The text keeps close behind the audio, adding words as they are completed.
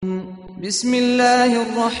بسم الله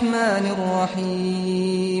الرحمن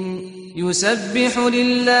الرحيم يسبح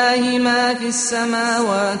لله ما في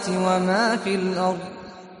السماوات وما في الأرض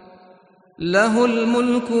له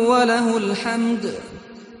الملك وله الحمد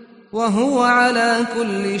وهو على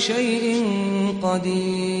كل شيء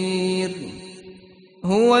قدير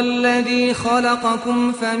هو الذي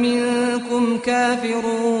خلقكم فمنكم كافر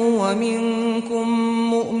ومنكم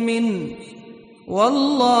مؤمن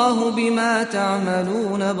والله بما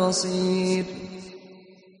تعملون بصير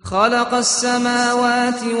خلق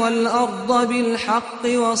السماوات والأرض بالحق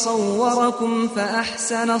وصوركم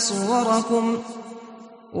فأحسن صوركم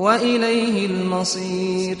وإليه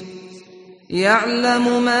المصير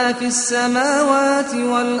يعلم ما في السماوات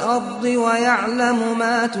والأرض ويعلم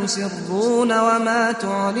ما تسرون وما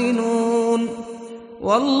تعلنون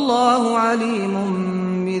والله عليم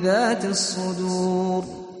بذات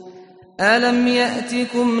الصدور ألم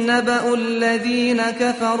يأتكم نبأ الذين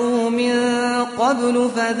كفروا من قبل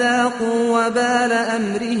فذاقوا وبال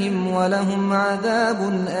أمرهم ولهم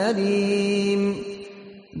عذاب أليم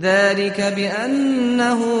ذلك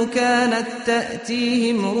بأنه كانت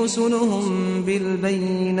تأتيهم رسلهم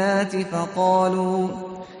بالبينات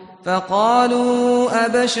فقالوا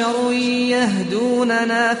أبشر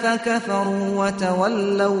يهدوننا فكفروا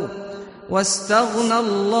وتولوا واستغنى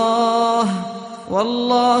الله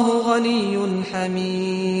والله غني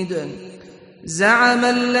حميد زعم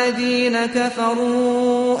الذين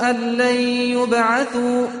كفروا أن لن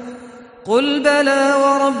يبعثوا قل بلى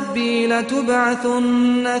وربي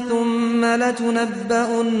لتبعثن ثم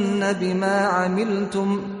لتنبؤن بما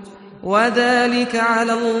عملتم وذلك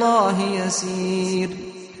على الله يسير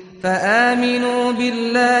فآمنوا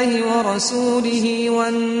بالله ورسوله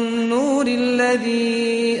والنور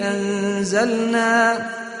الذي أنزلنا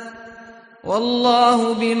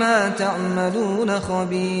والله بما تعملون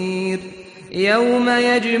خبير يوم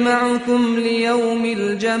يجمعكم ليوم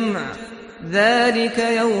الجمع ذلك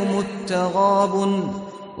يوم التغابن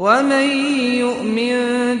ومن يؤمن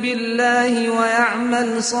بالله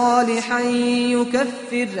ويعمل صالحا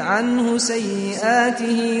يكفر عنه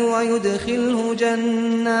سيئاته ويدخله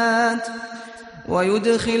جنات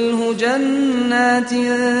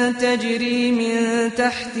تجري من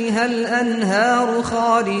تحتها الأنهار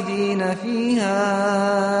خالدين فيها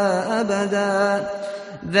أبدا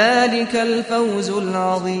ذلك الفوز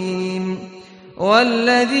العظيم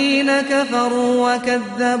والذين كفروا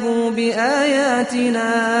وكذبوا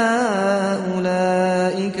بآياتنا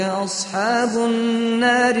أولئك أصحاب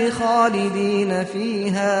النار خالدين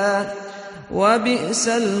فيها وبئس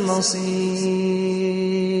المصير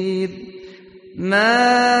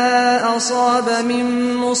ما أصاب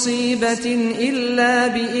من مصيبة إلا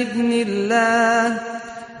بإذن الله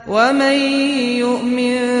ومن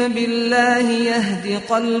يؤمن بالله يهد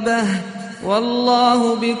قلبه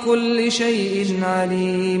والله بكل شيء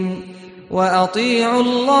عليم وأطيعوا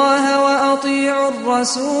الله وأطيعوا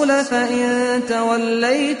الرسول فإن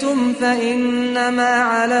توليتم فإنما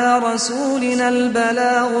على رسولنا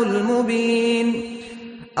البلاغ المبين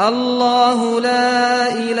الله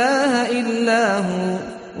لا إله إلا هو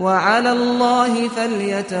وعلى الله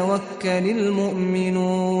فليتوكل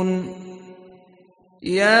المؤمنون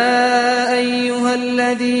يا أيها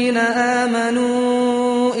الذين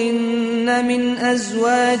آمنوا إن من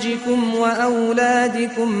أزواجكم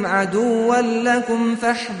وأولادكم عدوا لكم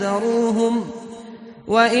فاحذروهم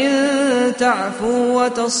وإن تعفوا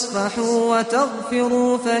وتصفحوا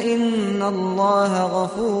وتغفروا فإن الله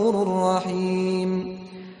غفور رحيم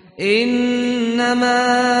إنما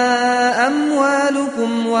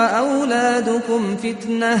أموالكم وأولادكم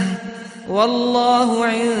فتنة والله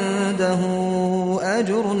عنده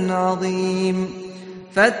أجر عظيم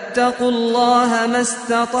فاتقوا الله ما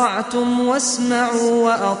استطعتم واسمعوا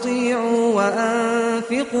وأطيعوا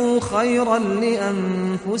وأنفقوا خيرا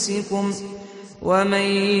لأنفسكم ومن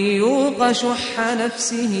يوق شح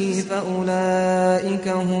نفسه فأولئك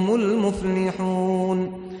هم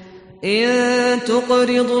المفلحون إن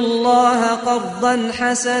تقرضوا الله قرضا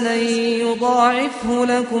حسنا يضاعفه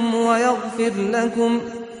لكم ويغفر لكم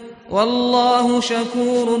والله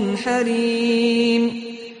شكور حليم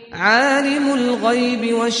عالم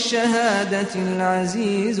الغيب والشهادة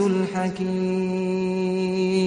العزيز الحكيم